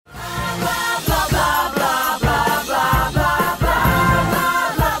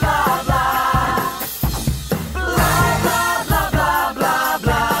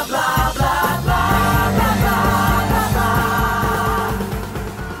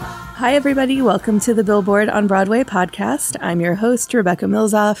Hi, everybody. Welcome to the Billboard on Broadway podcast. I'm your host, Rebecca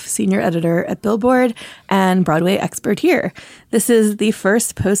Milzoff, senior editor at Billboard and Broadway expert here. This is the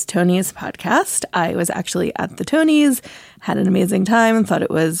first post-Tonys podcast. I was actually at the Tonys, had an amazing time, and thought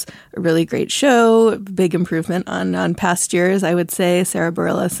it was a really great show. Big improvement on past years, I would say. Sarah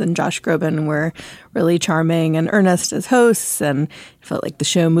Bareilles and Josh Groban were really charming and earnest as hosts, and it felt like the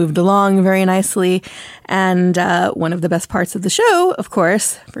show moved along very nicely. And one of the best parts of the show, of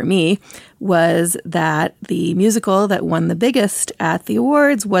course, for me, was that the musical that won the biggest at the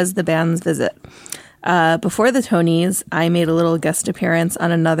awards was The Band's Visit. Before the Tonys, I made a little guest appearance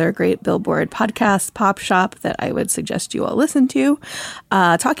on another great Billboard podcast, Pop Shop, that I would suggest you all listen to,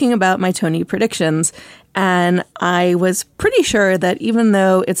 talking about my Tony predictions. And I was pretty sure that even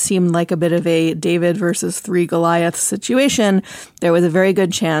though it seemed like a bit of a David versus three Goliaths situation, there was a very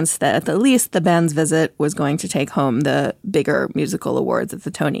good chance that at the least The Band's Visit was going to take home the bigger musical awards at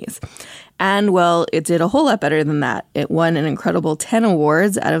the Tonys. And, well, it did a whole lot better than that. It won an incredible 10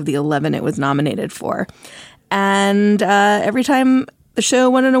 awards out of the 11 it was nominated for. And every time the show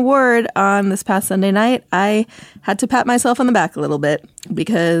won an award on this past Sunday night, I had to pat myself on the back a little bit,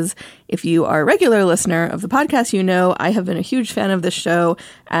 because if you are a regular listener of the podcast, you know I have been a huge fan of this show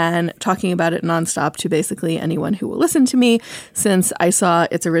and talking about it nonstop to basically anyone who will listen to me since I saw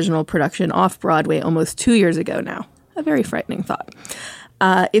its original production off Broadway almost 2 years ago now. A very frightening thought.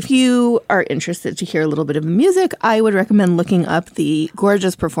 If you are interested to hear a little bit of the music, I would recommend looking up the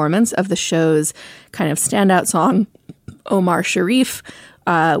gorgeous performance of the show's kind of standout song, Omar Sharif,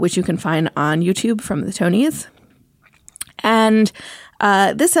 which you can find on YouTube from the Tonys. And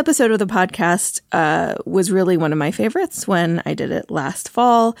this episode of the podcast was really one of my favorites when I did it last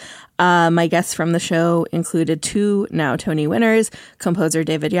fall. My guests from the show included two now Tony winners, composer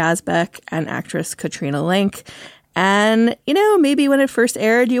David Yazbek and actress Katrina Lenk. And, you know, maybe when it first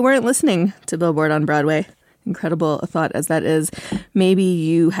aired, you weren't listening to Billboard on Broadway. Incredible a thought as that is. Maybe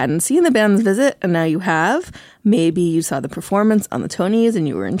you hadn't seen The Band's Visit, and now you have. Maybe you saw the performance on the Tonys and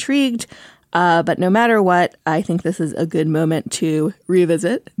you were intrigued. But no matter what, I think this is a good moment to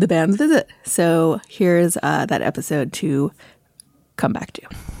revisit The Band's Visit. So here's that episode to come back to.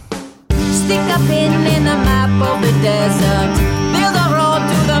 Stick a pin in the map of the desert. Build a road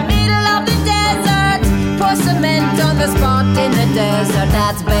to the middle of the desert. Pour cement on the spot in the desert.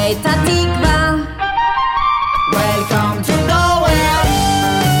 That's Beit Hatikva. Welcome to nowhere.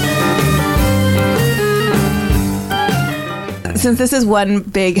 Since this is one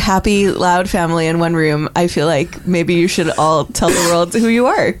big, happy, loud family in one room, I feel like maybe you should all tell the world who you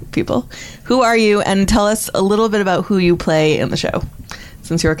are, people. Who are you? And tell us a little bit about who you play in the show,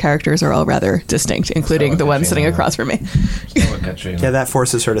 since your characters are all rather distinct, including the one sitting across from me. Yeah, that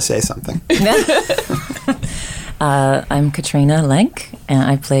forces her to say something. I'm Katrina Lenk, and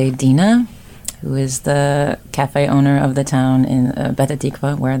I play Dina, who is the cafe owner of the town in Beit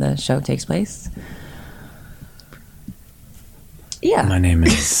Hatikva, where the show takes place. Yeah. My name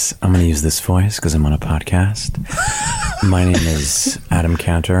is, I'm going to use this voice because I'm on a podcast. My name is Adam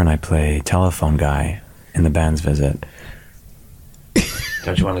Cantor, and I play telephone guy in The Band's Visit.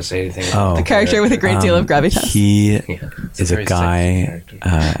 Don't you want to say anything? Oh, The character with a great deal of gravitas. He is a guy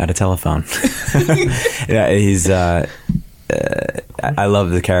at a telephone. Yeah, he's. I love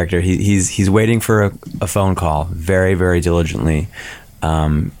the character. He's waiting for a phone call very, very diligently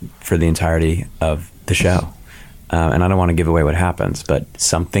for the entirety of the show. And I don't want to give away what happens, but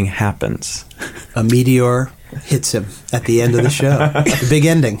something happens. A meteor hits him at the end of the show. The big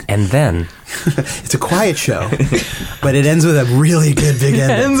ending. And then... It's a quiet show, but it ends with a really good big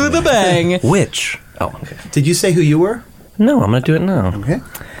ending. Ends with a bang. Which? Oh, okay. Did you say who you were? No, I'm going to do it now. Okay.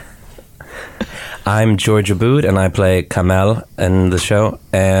 I'm George Aboud, and I play Kamel in the show.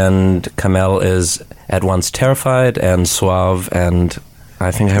 And Kamel is at once terrified and suave, and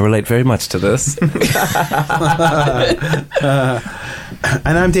I think I relate very much to this. And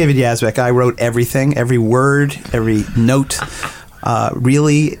I'm David Yazbek. I wrote everything, every word, every note.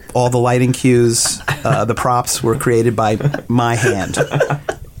 Really, all the lighting cues, the props were created by my hand.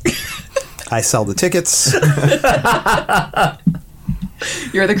 I sell the tickets.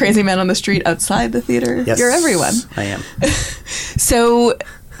 You're the crazy man on the street outside the theater. Yes, you're everyone. I am. So,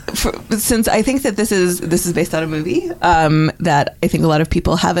 since I think that this is based on a movie that I think a lot of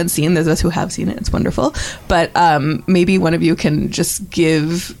people haven't seen, those of us who have seen it, it's wonderful. But maybe one of you can just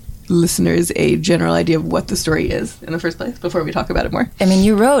give listeners a general idea of what the story is in the first place before we talk about it more. I mean,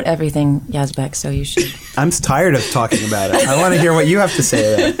 you wrote everything, Yazbek, so you should... I'm tired of talking about it. I want to hear what you have to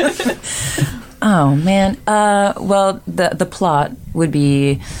say about it. Oh, man. Well, the plot would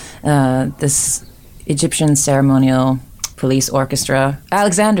be this Egyptian ceremonial police orchestra,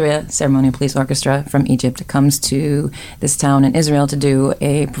 Alexandria Ceremonial Police Orchestra from Egypt, comes to this town in Israel to do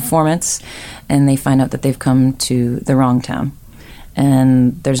a performance, and they find out that they've come to the wrong town.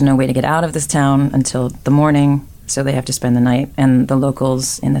 And there's no way to get out of this town until the morning, so they have to spend the night, and the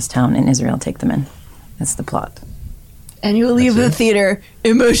locals in this town in Israel take them in. That's the plot. And you will leave the theater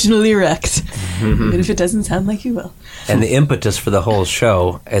emotionally wrecked, even if it doesn't sound like you will. And the impetus for the whole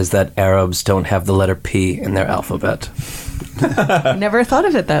show is that Arabs don't have the letter P in their alphabet. Never thought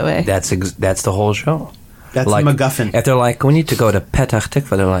of it that way. That's the whole show. That's like, the MacGuffin. If they're like, we need to go to Petah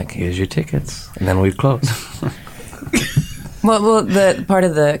Tikva, they're like, here's your tickets. And then we close. Well, the part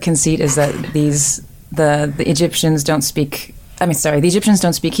of the conceit is that the Egyptians don't speak. The Egyptians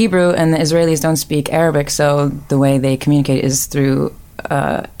don't speak Hebrew and the Israelis don't speak Arabic, so the way they communicate is through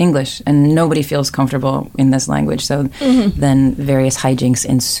English, and nobody feels comfortable in this language. So then various hijinks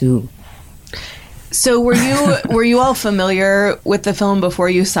ensue. So were you all familiar with the film before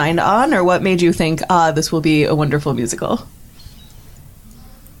you signed on, or what made you think, this will be a wonderful musical?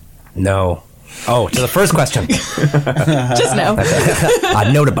 No. Oh, to the first question. Just no.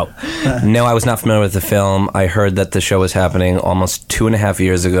 Note about. No, I was not familiar with the film. I heard that the show was happening almost 2.5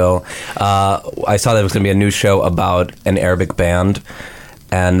 years ago. I saw that it was going to be a new show about an Arabic band,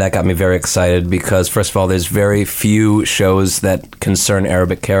 and that got me very excited because, first of all, there's very few shows that concern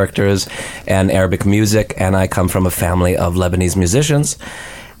Arabic characters and Arabic music, and I come from a family of Lebanese musicians,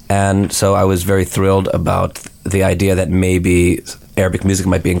 and so I was very thrilled about the idea that maybe Arabic music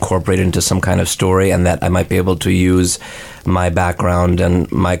might be incorporated into some kind of story, and that I might be able to use my background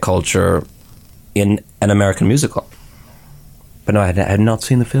and my culture in an American musical. But no, I had not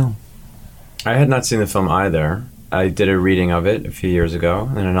seen the film. I had not seen the film either. I did a reading of it a few years ago,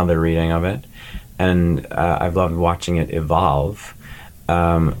 and another reading of it, and I've loved watching it evolve.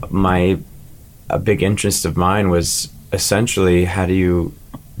 A big interest of mine was essentially, how do you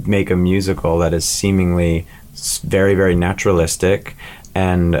make a musical that is seemingly very, very naturalistic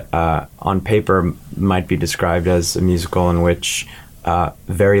and on paper might be described as a musical in which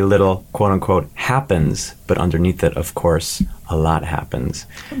very little, quote-unquote, happens, but underneath it, of course, a lot happens.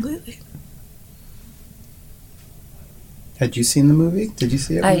 Completely. Had you seen the movie? Did you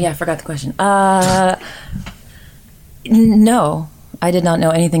see it? Yeah, I forgot the question. No, I did not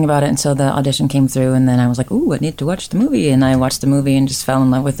know anything about it until the audition came through, and then I was like, ooh, I need to watch the movie. And I watched the movie and just fell in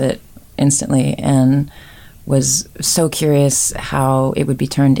love with it instantly, and was so curious how it would be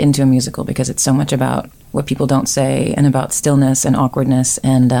turned into a musical, because it's so much about what people don't say and about stillness and awkwardness.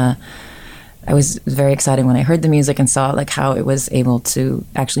 And I was very excited when I heard the music and saw like how it was able to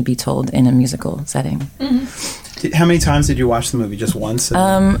actually be told in a musical setting. Mm-hmm. How many times did you watch the movie? Just once?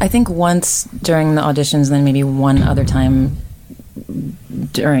 I think once during the auditions, and then maybe one other time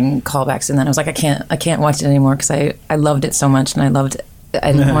during callbacks. And then I was like, I can't watch it anymore because I loved it so much, and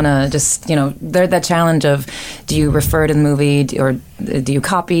I didn't want to just, there's that challenge of, do you refer to the movie or do you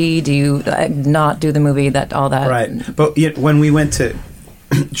copy? Do you not do the movie? All that. Right. But when we went to,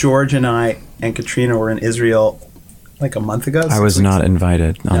 George and I and Katrina were in Israel like a month ago. I was not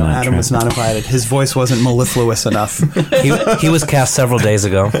invited on that Adam trip. was not invited. His voice wasn't mellifluous enough. He was cast several days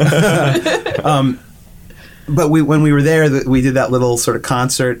ago. But when we were there, we did that little sort of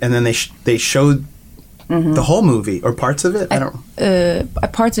concert, and then they showed the whole movie or parts of it. I don't.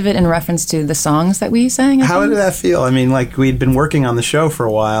 Parts of it in reference to the songs that we sang. How did that feel? I mean, like we'd been working on the show for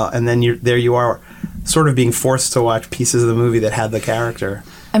a while, and then there you are, sort of being forced to watch pieces of the movie that had the character.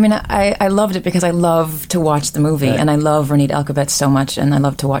 I mean, I loved it because I love to watch the movie, and I love Ronit Elkabet so much, and I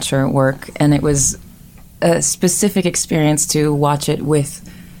love to watch her work. And it was a specific experience to watch it with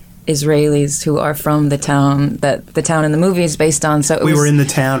Israelis who are from the town that the town in the movie is based on. So we were in the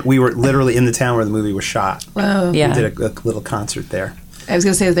town. We were literally in the town where the movie was shot. Wow. Yeah. We did a little concert there. I was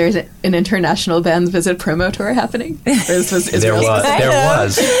going to say, there's an international bands visit promo tour happening. There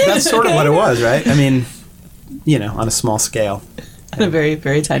was. That's sort of what it was, right? I mean, on a small scale. On a very,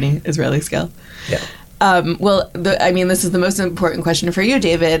 very tiny Israeli scale. Yeah. This is the most important question for you,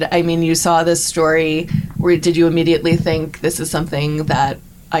 David. I mean, you saw this story. Did you immediately think this is something that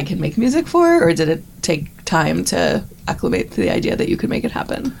I can make music for, or did it take time to acclimate to the idea that you could make it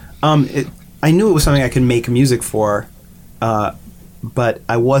happen? I knew it was something I could make music for, but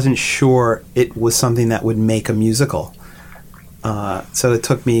I wasn't sure it was something that would make a musical. So it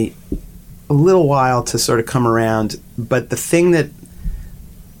took me a little while to sort of come around. But the thing that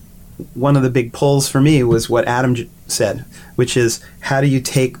one of the big pulls for me was what Adam said, which is, how do you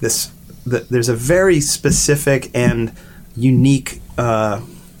take this? There's a very specific and unique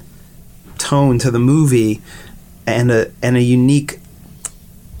tone to the movie, and a unique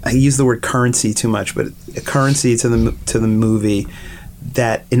I use the word currency too much, but a currency to the movie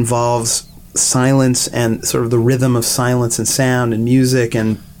that involves silence and sort of the rhythm of silence and sound and music,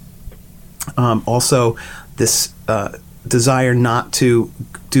 and also this desire not to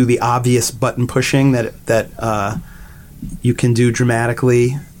do the obvious button pushing that you can do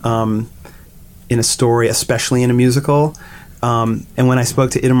dramatically in a story, especially in a musical. And when I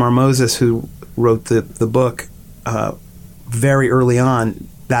spoke to Itamar Moses, who wrote the book, very early on,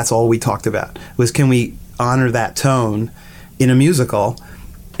 that's all we talked about, was can we honor that tone in a musical?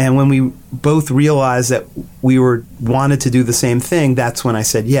 And when we both realized that we wanted to do the same thing, that's when I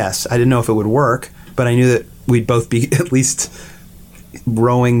said yes. I didn't know if it would work, but I knew that we'd both be at least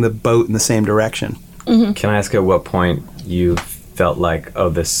rowing the boat in the same direction. Mm-hmm. Can I ask at what point you felt like, oh,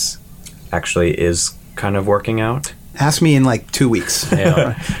 this actually is kind of working out? Ask me in like 2 weeks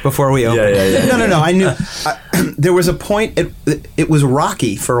before we open. Yeah. No. I knew there was a point. It was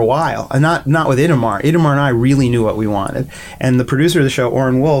rocky for a while, and not with Itamar. Itamar and I really knew what we wanted, and the producer of the show,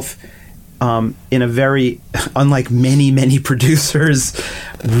 Orrin Wolf, in a very unlike many producers,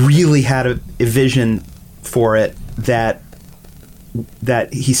 really had a vision for it that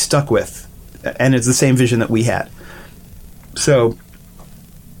he stuck with, and it's the same vision that we had. So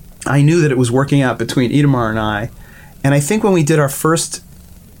I knew that it was working out between Itamar and I. And I think when we did our second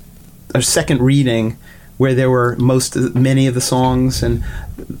reading, where there were many of the songs, and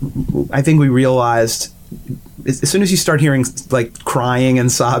I think we realized as soon as you start hearing like crying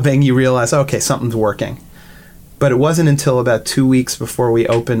and sobbing, you realize, okay, something's working. But it wasn't until about 2 weeks before we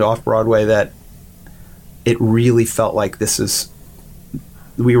opened off Broadway that it really felt like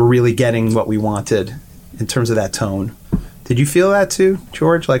we were really getting what we wanted in terms of that tone. Did you feel that too,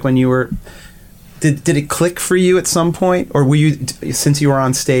 George? Like when you were... Did it click for you at some point, or were you, since you were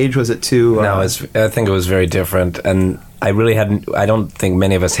on stage, was it too? No, I think it was very different, and I don't think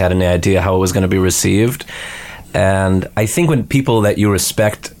many of us had any idea how it was going to be received. And I think when people that you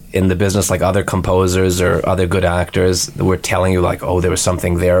respect in the business, like other composers or other good actors, were telling you like, oh, there was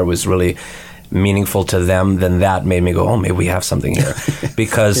something there, it was really meaningful to them, then that made me go, oh, maybe we have something here,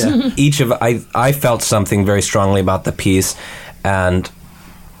 because I felt something very strongly about the piece,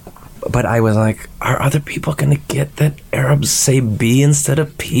 but I was like, are other people going to get that Arabs say B instead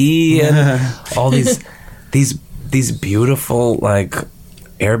of P? And all these beautiful, like,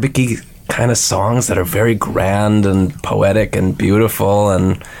 Arabic-y kind of songs that are very grand and poetic and beautiful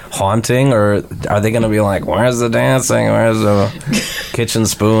and haunting? Or are they going to be like, where's the dancing? Where's the kitchen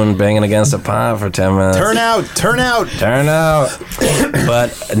spoon banging against a pot for 10 minutes? Turn out.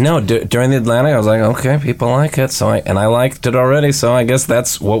 But no, during the Atlantic, I was like, okay, people like it. And I liked it already, so I guess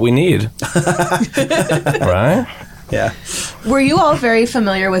that's what we need. Right? Yeah. Were you all very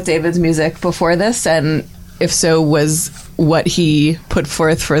familiar with David's music before this? And if so, was what he put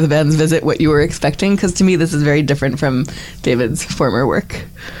forth for the band's visit what you were expecting? Because to me, this is very different from David's former work.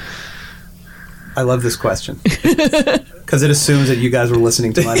 I love this question. Because it assumes that you guys were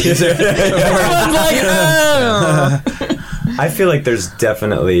listening to my music. Everyone's like, oh. I feel like there's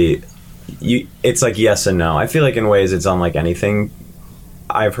definitely... it's like yes and no. I feel like in ways it's unlike anything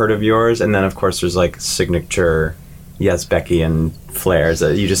I've heard of yours. And then, of course, there's like signature... Yazbeckian flares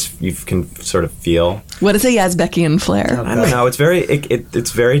that you can sort of feel. What is a Yazbeckian flare? I don't know. It's very.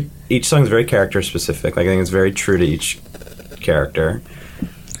 It's very. Each song is very character specific. Like I think it's very true to each character,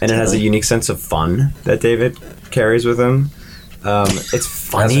 and it has a unique sense of fun that David carries with him. It's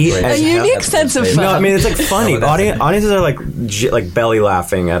funny. A unique sense of fun. No, I mean it's like funny. Audiences are like belly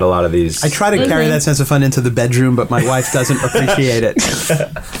laughing at a lot of these. I try to carry that sense of fun into the bedroom, but my wife doesn't appreciate it. Sorry.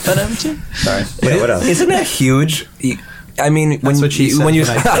 Yeah, what else? Isn't that huge? I mean, when you just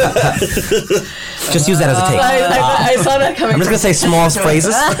use that as a take. I saw that coming. I'm just gonna say small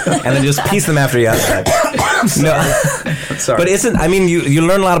phrases and then just piece them after you. No, I'm sorry. But you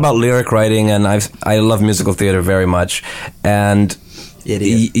learn a lot about lyric writing, and I love musical theater very much. And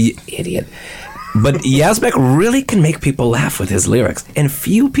idiot. But Yazbek really can make people laugh with his lyrics, and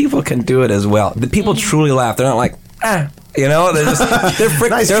few people can do it as well. The people truly laugh. They're not like You know, they're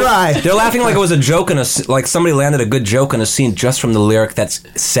nice try. They're laughing like it was a joke like somebody landed a good joke in a scene just from the lyric that's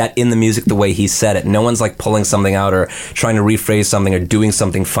set in the music the way he said it. No one's like pulling something out or trying to rephrase something or doing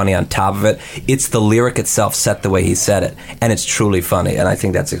something funny on top of it. It's the lyric itself set the way he said it, and it's truly funny. And I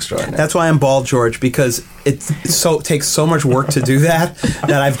think that's extraordinary. That's why I'm bald, George, because it takes so much work to do that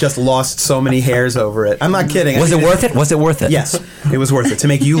I've just lost so many hairs over it. I'm not kidding. Was it worth it? Was it worth it? Yes, it was worth it. To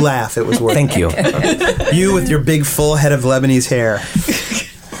make you laugh, it was worth it. Thank you. You with your big full head of Lebanese hair.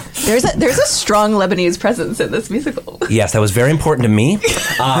 There's a strong Lebanese presence in this musical. Yes, that was very important to me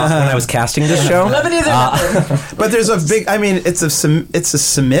when I was casting this show. Lebanese are But there's a big. I mean, it's a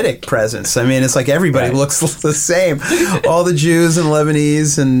Semitic presence. I mean, it's like everybody looks the same. All the Jews and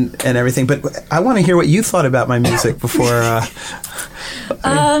Lebanese and everything. But I want to hear what you thought about my music before.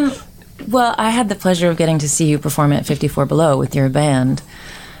 Well, I had the pleasure of getting to see you perform at 54 Below with your band.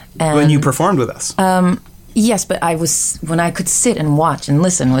 And, when you performed with us. Yes, but when I could sit and watch and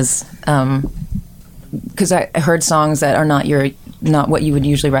listen was because I heard songs that are not what you would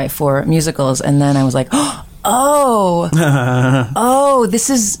usually write for musicals, and then I was like,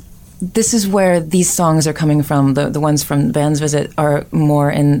 this is where these songs are coming from. The ones from Band's Visit are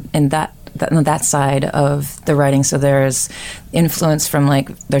more in that side of the writing. So there's influence from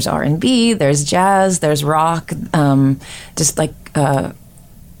there's R&B, there's jazz, there's rock, just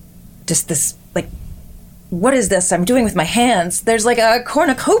this what is this I'm doing with my hands? There's a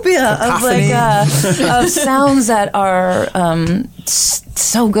cornucopia of sounds that are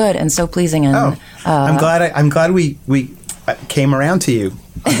so good and so pleasing. And I'm glad we came around to you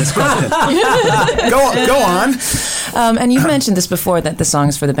on this question. Go on. And you've mentioned this before, that the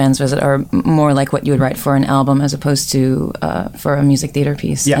songs for the Band's Visit are more like what you would write for an album as opposed to for a music theater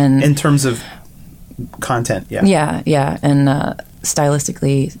piece. Yeah, and in terms of content. Yeah. Yeah, and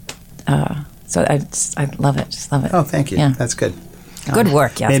stylistically. So I love it. Just love it. Oh, thank you. Yeah. That's good. Good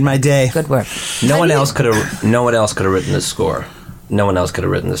work. Yeah, made my day. Good work. No one else could have written this score. No one else could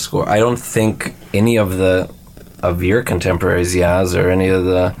have written this score. I don't think any of your contemporaries, Yaz, or any of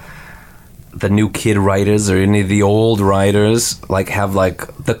the new kid writers or any of the old writers have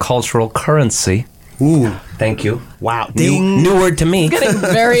the cultural currency. Ooh, thank you. Wow, ding. New word to me. Getting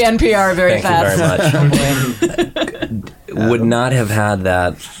very NPR very fast. Thank you very much. Would not have had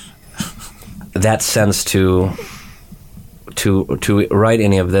that sense to write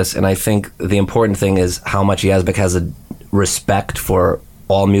any of this, and I think the important thing is how much Yazbek has a respect for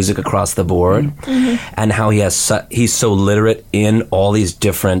all music across the board, and how he's so literate in all these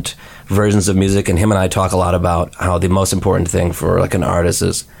different versions of music. And him and I talk a lot about how the most important thing for an artist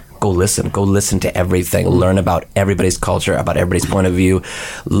is go listen to everything, learn about everybody's culture, about everybody's point of view,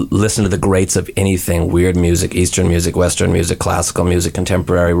 listen to the greats of anything: weird music, Eastern music, Western music, classical music,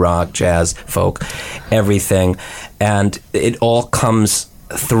 contemporary rock, jazz, folk, everything. And it all comes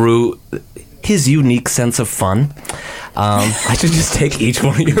through his unique sense of fun. I should just take each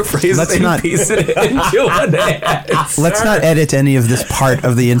one of your phrases and piece it into an answer. Let's not edit any of this part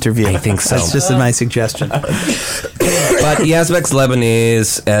of the interview. I think so. That's just my suggestion. But Yazbek's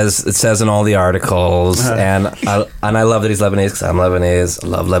Lebanese, as it says in all the articles, and I love that he's Lebanese because I'm Lebanese. I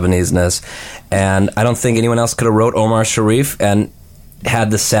love Lebanese-ness. And I don't think anyone else could have wrote Omar Sharif and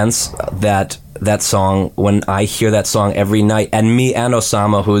had the sense that song, when I hear that song every night, and me and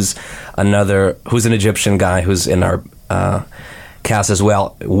Osama, who's an Egyptian guy who's in our cast as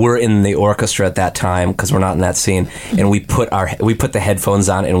well, we're in the orchestra at that time because we're not in that scene, and we put the headphones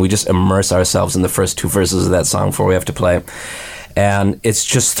on and we just immerse ourselves in the first two verses of that song before we have to play. And it's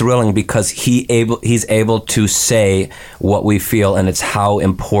just thrilling because he's able to say what we feel, and it's how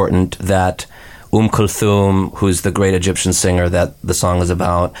important that Kulthum, who's the great Egyptian singer that the song is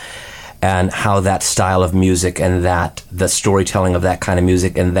about, and how that style of music and the storytelling of that kind of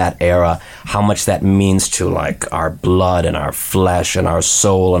music in that era, how much that means to our blood and our flesh and our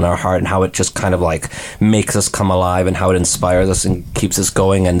soul and our heart, and how it just kind of makes us come alive, and how it inspires us and keeps us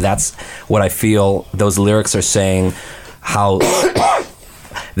going. And that's what I feel those lyrics are saying, how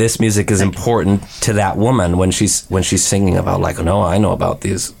this music is important to that woman when she's singing about no, I know about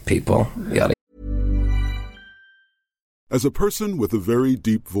these people, yada. As a person with a very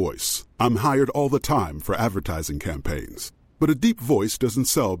deep voice, I'm hired all the time for advertising campaigns. But a deep voice doesn't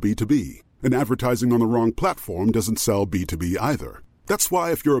sell B2B, and advertising on the wrong platform doesn't sell B2B either. That's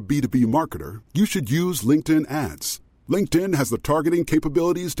why if you're a B2B marketer, you should use LinkedIn ads. LinkedIn has the targeting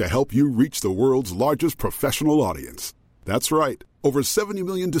capabilities to help you reach the world's largest professional audience. That's right, over 70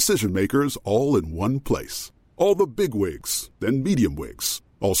 million decision makers all in one place. All the big wigs, then medium wigs,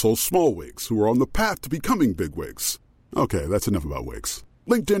 also small wigs who are on the path to becoming big wigs. Okay, that's enough about wigs.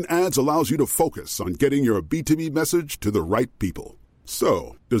 LinkedIn ads allows you to focus on getting your B2B message to the right people.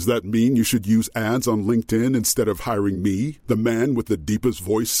 So, does that mean you should use ads on LinkedIn instead of hiring me, the man with the deepest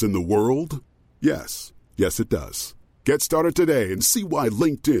voice in the world? Yes. Yes, it does. Get started today and see why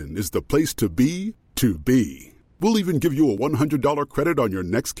LinkedIn is the place to be to be. We'll even give you a $100 credit on your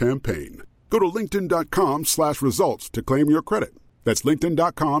next campaign. Go to linkedin.com/results to claim your credit. That's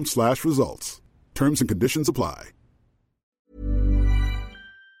linkedin.com/results. Terms and conditions apply.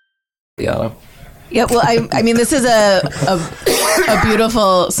 Yeah. Yeah, well, I mean, this is a a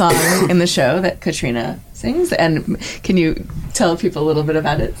beautiful song in the show that Katrina sings. And can you tell people a little bit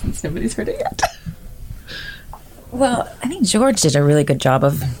about it since nobody's heard it yet? Well, I think George did a really good job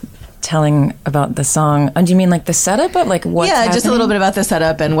of telling about the song. Do you mean like the setup, but like what's happening? Just a little bit about the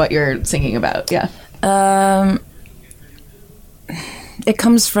setup and what you're singing about. Yeah. It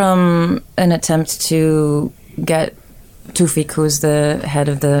comes from an attempt to get Tufik, who's the head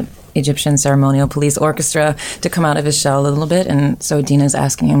of the Egyptian Ceremonial Police Orchestra, to come out of his shell a little bit. And so Dina's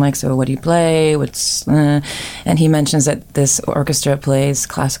asking him, like, so what do you play? And he mentions that this orchestra plays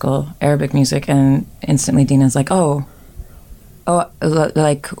classical Arabic music. And instantly Dina's like, oh,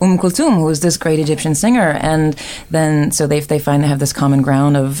 like Kulthum, who's this great Egyptian singer. And then so they find they have this common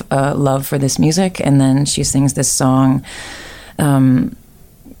ground of love for this music. And then she sings this song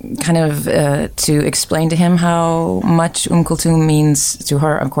kind of to explain to him how much Kulthum means to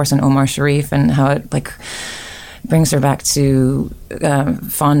her, of course, and Omar Sharif, and how it like brings her back to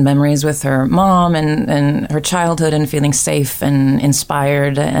fond memories with her mom and her childhood, and feeling safe and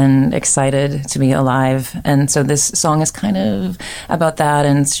inspired and excited to be alive. And so this song is kind of about that,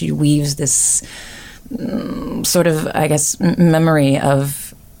 and she weaves this sort of, I guess, memory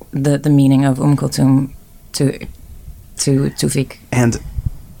of the meaning of Kulthum to Tufik. And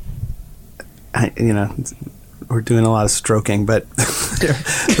we're doing a lot of stroking, but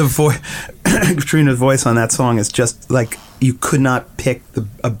Katrina's voice on that song is just like, you could not pick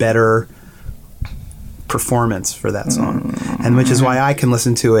a better performance for that song, and which is why I can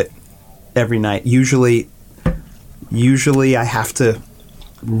listen to it every night. Usually I have to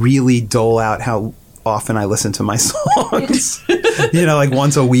really dole out how often I listen to my songs. Like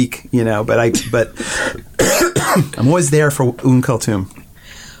once a week. But I'm always there for Kulthum.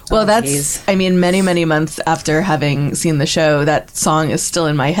 Well, that's, many, many months after having seen the show, that song is still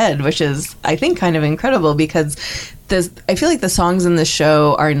in my head, which is, I think, kind of incredible, because I feel like the songs in the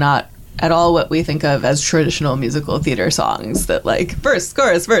show are not at all what we think of as traditional musical theater songs, that like verse,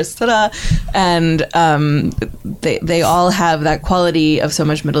 chorus, verse, ta-da. And they all have that quality of so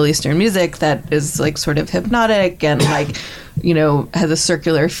much Middle Eastern music that is like sort of hypnotic and like, has a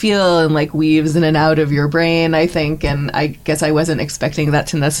circular feel and like weaves in and out of your brain, I think. And I guess I wasn't expecting that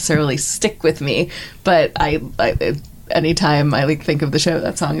to necessarily stick with me, but I anytime I like think of the show,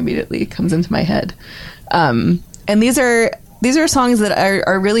 that song immediately comes into my head. And these are songs that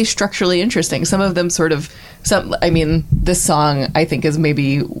are really structurally interesting. Some of them this song I think is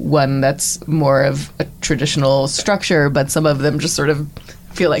maybe one that's more of a traditional structure, but some of them just sort of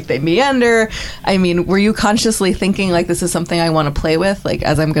feel like they meander. Were you consciously thinking like, this is something I want to play with, like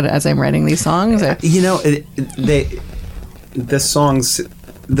as I'm writing these songs? Or? The songs,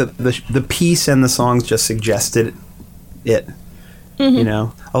 the piece and the songs just suggested it.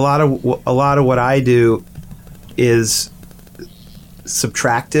 Mm-hmm. A lot of what I do is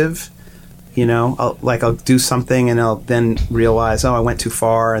subtractive. I'll do something and I'll then realize, I went too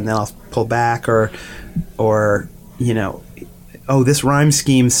far, and then I'll pull back, or this rhyme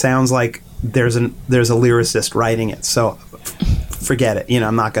scheme sounds like there's a lyricist writing it, so forget it.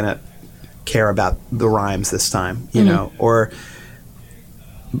 I'm not going to care about the rhymes this time. So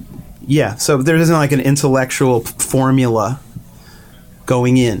there isn't like an intellectual formula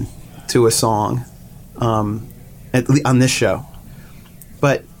going in to a song on this show,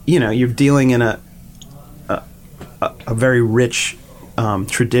 but you're dealing in a very rich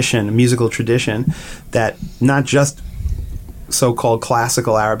musical tradition, that not just so-called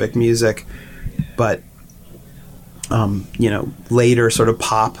classical Arabic music, but later sort of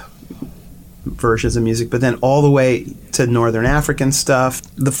pop versions of music, but then all the way to Northern African stuff.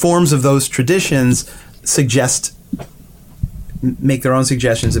 The forms of those traditions make their own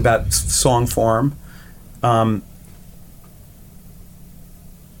suggestions about song form.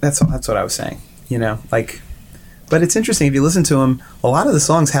 That's what I was saying, but it's interesting if you listen to them. A lot of the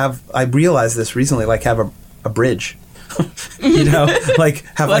songs I realized this recently, like have a bridge, like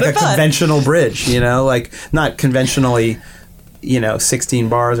have like a conventional bridge, like not conventionally, 16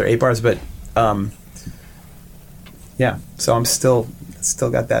 bars or 8 bars, but so I'm still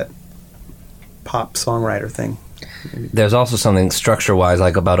got that pop songwriter thing. There's also something structure-wise,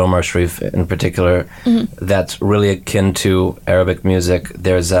 like about Omar Sharif in particular, that's really akin to Arabic music.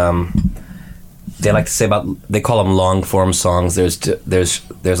 There's they like to say they call them long-form songs.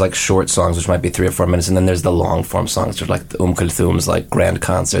 There's like short songs, which might be 3 or 4 minutes, and then there's the long-form songs, which are like the Kulthum's, like grand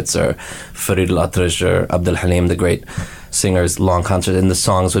concerts, or Farid al-Atrash or Abdul Halim, the great singers, long concerts, and the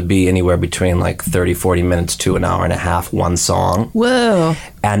songs would be anywhere between like 30, 40 minutes to an hour and a half, one song. Whoa.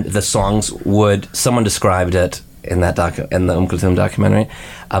 And the songs someone described it in the Kulthum documentary,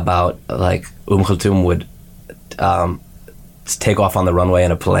 about like Kulthum would take off on the runway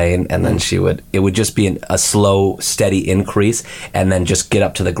in a plane, and then it would just be a slow, steady increase, and then just get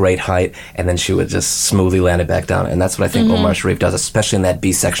up to the great height, and then she would just smoothly land it back down. And that's what I think Omar Sharif does, especially in that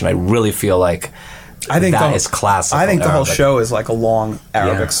B section. I really feel like that is classic. I think the whole show is like a long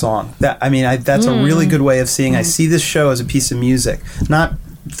Arabic song. That's a really good way of seeing. I see this show as a piece of music, not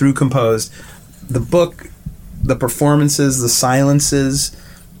through composed. The book, the performances, the silences.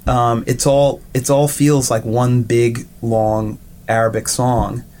 It's all feels like one big long Arabic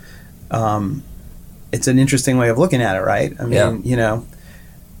song. It's an interesting way of looking at it, right? I mean,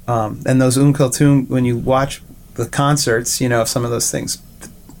 and those Kulthum, when you watch the concerts, some of those things, the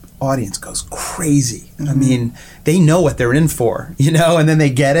audience goes crazy. I mean, they know what they're in for, and then they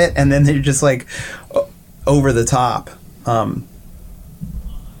get it, and then they're just like over the top.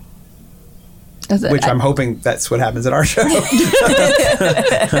 Which I'm hoping that's what happens at our show.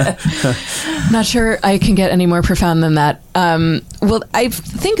 Not sure I can get any more profound than that. Well, I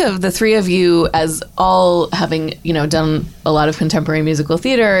think of the three of you as all having, done a lot of contemporary musical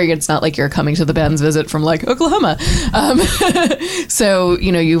theater. It's not like you're coming to the band's visit from like Oklahoma. So,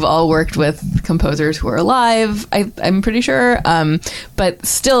 you've all worked with composers who are alive, I'm pretty sure. But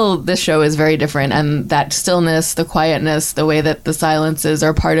still, this show is very different. And that stillness, the quietness, the way that the silences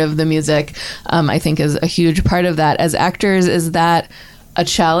are part of the music, I think is a huge part of that. As actors, is that a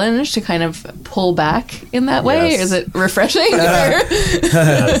challenge to kind of pull back in that way? Yes. Is it refreshing?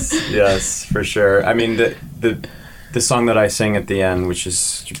 Yes, for sure. I mean, the song that I sing at the end, which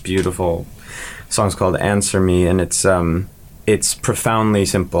is beautiful, the song's called "Answer Me," and it's profoundly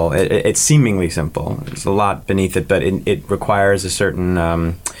simple. It's seemingly simple. There's a lot beneath it, but it requires a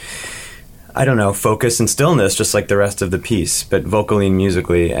certain focus and stillness, just like the rest of the piece, but vocally and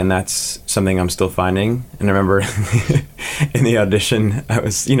musically, and that's something I'm still finding. And I remember in the audition,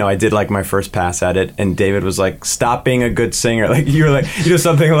 I did like my first pass at it, and David was like, "Stop being a good singer." Like, you were like,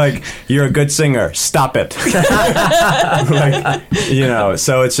 something like, "You're a good singer, stop it."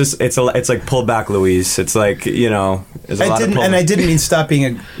 So it's like pull back, Louise. It's like, there's a lot of pull. And I didn't mean stop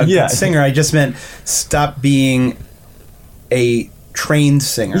being a good singer. I just meant stop being a trained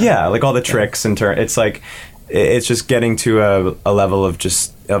singer. Yeah, like all the tricks and it's like it's just getting to a level of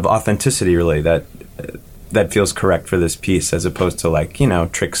authenticity, really, that feels correct for this piece, as opposed to like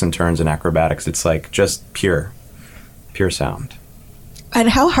tricks and turns and acrobatics. It's like just pure sound. And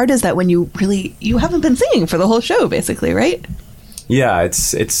how hard is that when you haven't been singing for the whole show, basically, right? Yeah,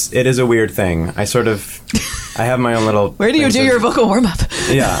 it is a weird thing. I have my own little. Where do you do your vocal warm up?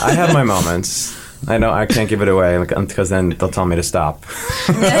 Yeah, I have my moments. I can't give it away because then they'll tell me to stop.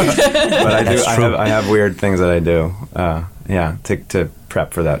 But I do. I have weird things that I do. To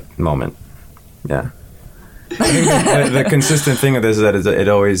prep for that moment. Yeah. I think the consistent thing of this is that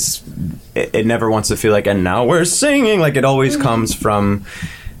it never wants to feel like, and now we're singing. Like, it always comes from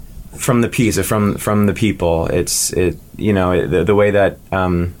the piece, or from the people. The way that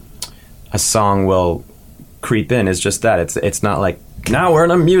a song will creep in is just that. It's not like, now we're in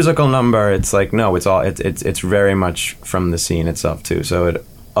a musical number. It's like, no, it's very much from the scene itself too. So it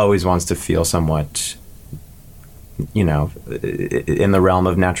always wants to feel somewhat, in the realm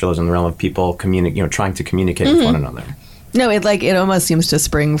of naturalism, the realm of people trying to communicate with one another. No, it almost seems to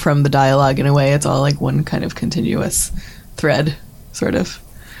spring from the dialogue in a way. It's all like one kind of continuous thread, sort of.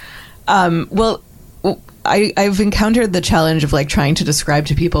 I've encountered the challenge of like trying to describe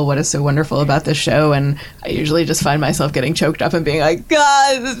to people what is so wonderful about this show, and I usually just find myself getting choked up and being like,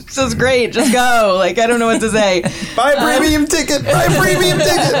 "God, this is great, just go!" Like, I don't know what to say. Buy a premium ticket. Buy a premium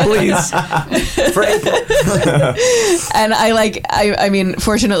ticket, please. For April. And I mean,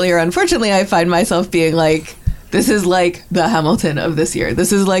 fortunately or unfortunately, I find myself being like, this is like the Hamilton of this year.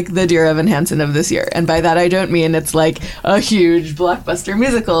 This is like the Dear Evan Hansen of this year. And by that, I don't mean it's like a huge blockbuster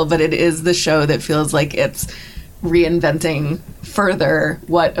musical, but it is the show that feels like it's reinventing further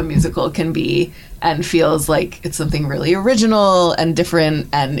what a musical can be, and feels like it's something really original and different,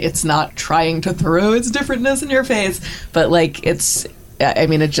 and it's not trying to throw its differentness in your face, but like it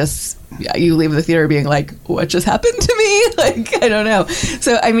just, you leave the theater being like, what just happened to me? Like, I don't know.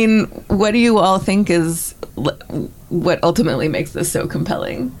 So, I mean, what do you all think is what ultimately makes this so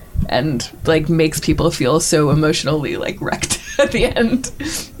compelling and like makes people feel so emotionally like wrecked at the end?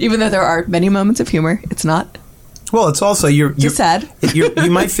 Even though there are many moments of humor, it's not. Well, it's also you're sad. You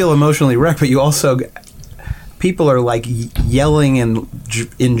might feel emotionally wrecked, but you also, people are like yelling in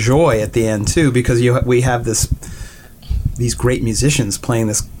joy at the end too, because we have these great musicians playing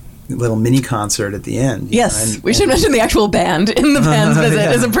this little mini concert at the end. Yes, we should mention the actual band in the band's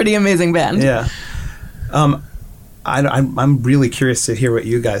visit. Is a pretty amazing band. Yeah. I'm really curious to hear what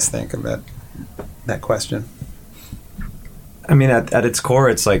you guys think about that question. I mean, at its core,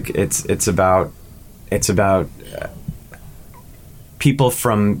 it's like it's about people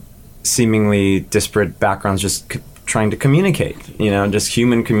from seemingly disparate backgrounds just trying to communicate. Just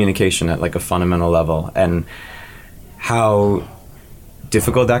human communication at like a fundamental level, and how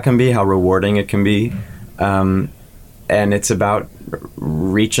difficult that can be, how rewarding it can be, and it's about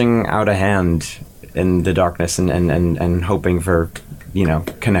reaching out a hand in the darkness and hoping for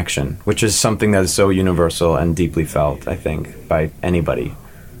connection, which is something that is so universal and deeply felt, I think, by anybody.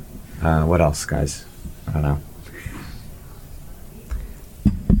 What else, guys? I don't know.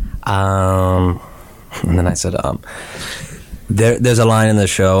 And then I said, there's a line in the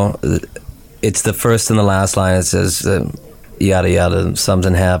show. It's the first and the last line. It says, yada yada,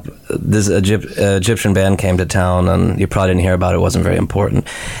 something happened. This Egyptian band came to town, and you probably didn't hear about it. It wasn't very important.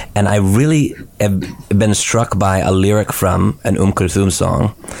 And I really have been struck by a lyric from an Kulthum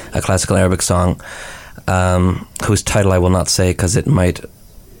song, a classical Arabic song, whose title I will not say because it might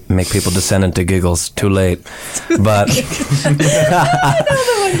make people descend into giggles. Too late. But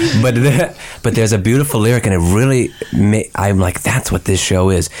but there's a beautiful lyric, and it really I'm like, that's what this show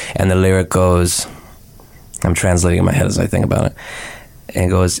is. And the lyric goes, I'm translating in my head as I think about it, and it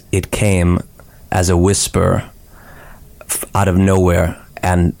goes, it came as a whisper out of nowhere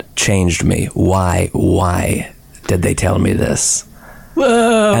and changed me. Why did they tell me this?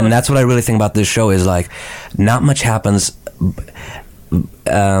 Whoa. And that's what I really think about this show, is like, not much happens,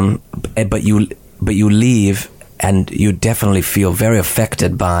 but you leave and you definitely feel very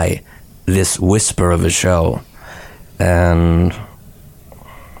affected by this whisper of a show. And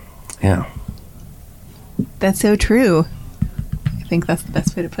yeah, that's so true. I think that's the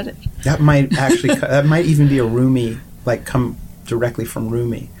best way to put it. That might actually that might even be a Rumi, like come directly from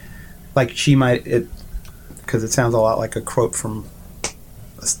Rumi, like she might, because it sounds a lot like a quote from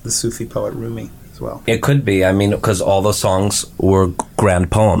the Sufi poet Rumi. Well, it could be. I mean, because all those songs were grand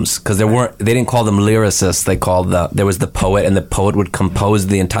poems. Because they didn't call them lyricists. They called there was the poet, and the poet would compose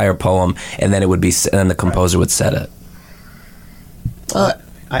the entire poem, and then then the composer would set it. Well,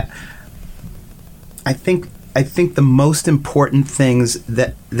 I think the most important things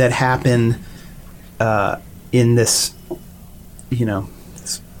that happen in this,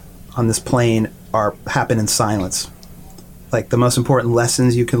 on this plane happen in silence. Like the most important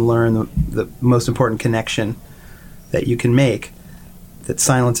lessons you can learn, the most important connection that you can make, that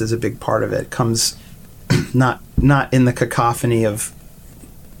silence is a big part of it, comes not in the cacophony of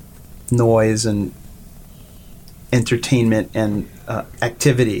noise and entertainment and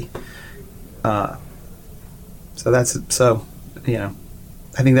activity. I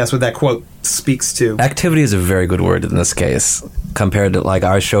think that's what that quote speaks to. Activity is a very good word in this case, compared to like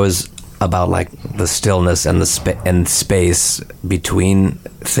our show is about like the stillness and the space between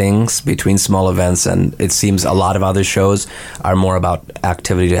things, between small events, and it seems a lot of other shows are more about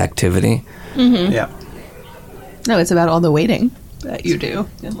activity to activity. Mm-hmm. Yeah. No, it's about all the waiting that you do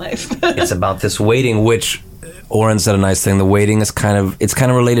in life. It's about this waiting, which Oren said a nice thing. The waiting is kind of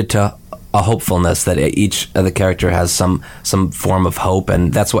related to a hopefulness, that each of the character has some form of hope,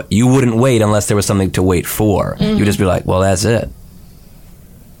 and that's what you wouldn't wait unless there was something to wait for. Mm-hmm. You'd just be like, well, that's it.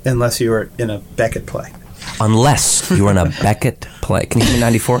 Unless you were in a Beckett play. Unless you were in a Beckett play. Can you give me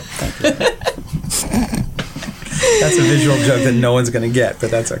 94? That's a visual joke that no one's going to get, but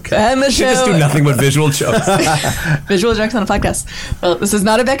that's okay. And the show. You just do nothing but visual jokes. Visual jokes on a podcast. Well, this is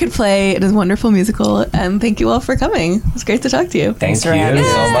not a Beckett play. It is a wonderful musical, and thank you all for coming. It's great to talk to you. Thanks for having me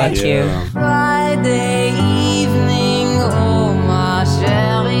so much. Thank you. Friday evening, oh my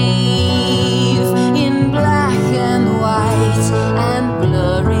chérie, in black and white and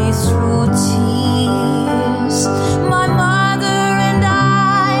blurry through tears. My mother and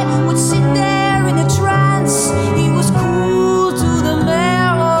I would sit there in a trance. He was cool to the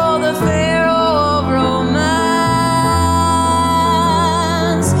marrow, the pharaoh of romance.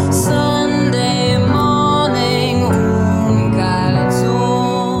 Sunday morning,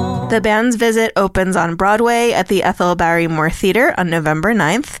 The band's visit opens on Broadway at the Ethel Barrymore Theater on November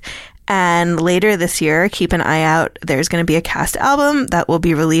 9th. And later this year, keep an eye out, there's going to be a cast album that will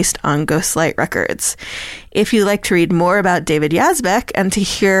be released on Ghostlight Records. If you'd like to read more about David Yazbek and to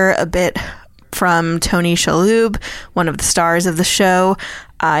hear a bit from Tony Shalhoub, one of the stars of the show,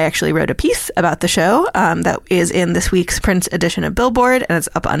 I actually wrote a piece about the show that is in this week's print edition of Billboard, and it's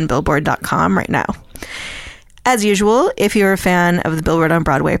up on Billboard.com right now. As usual, if you're a fan of the Billboard on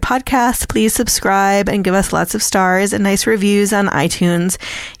Broadway podcast, please subscribe and give us lots of stars and nice reviews on iTunes.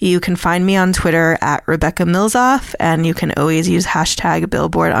 You can find me on Twitter at Rebecca Milzoff, and you can always use hashtag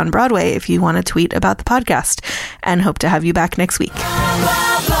Billboard on Broadway if you want to tweet about the podcast, and hope to have you back next week.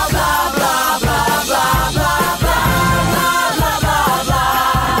 blah, blah, blah, blah, blah, blah, blah, blah, blah, blah.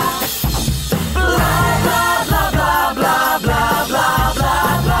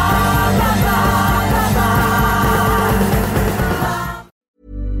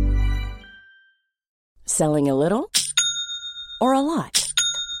 Selling a little or a lot?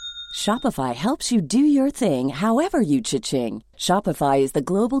 Shopify helps you do your thing however you cha-ching. Shopify is the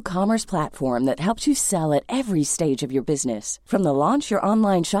global commerce platform that helps you sell at every stage of your business. From the launch your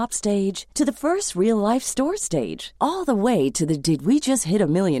online shop stage to the first real-life store stage, all the way to the did we just hit a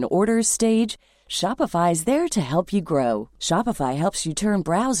million orders stage. Shopify is there to help you grow. Shopify helps you turn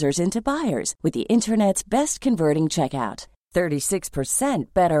browsers into buyers with the internet's best converting checkout.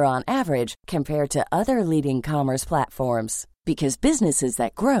 36% better on average compared to other leading commerce platforms. Because businesses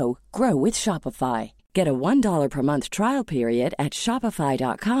that grow, grow with Shopify. Get a $1 per month trial period at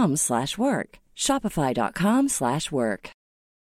shopify.com/work. Shopify.com/work.